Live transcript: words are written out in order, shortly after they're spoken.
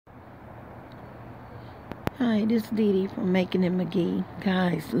Hi, this is Dee Dee from Making It McGee.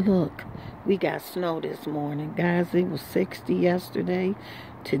 Guys, look, we got snow this morning. Guys, it was 60 yesterday.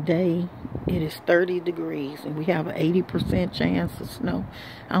 Today, it is 30 degrees, and we have an 80% chance of snow.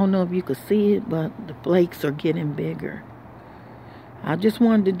 I don't know if you could see it, but the flakes are getting bigger. I just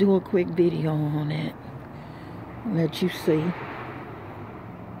wanted to do a quick video on that. Let you see.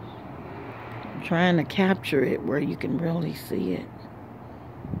 I'm trying to capture it where you can really see it.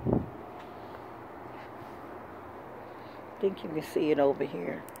 I think you can see it over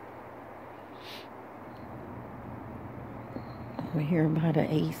here. Over here by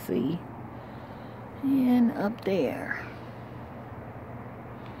the AC. And up there.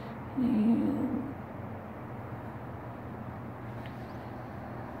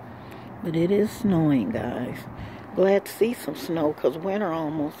 But it is snowing, guys. Glad to see some snow because winter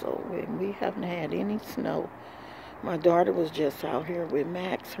almost over. We haven't had any snow. My daughter was just out here with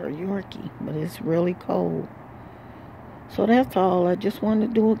Max, her Yorkie, but it's really cold. So that's all. I just wanted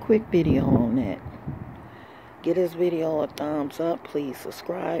to do a quick video on that. Give this video a thumbs up. Please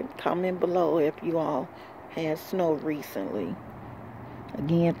subscribe. Comment below if you all had snow recently.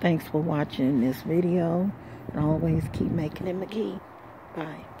 Again, thanks for watching this video. And always keep making it McGee.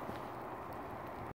 Bye.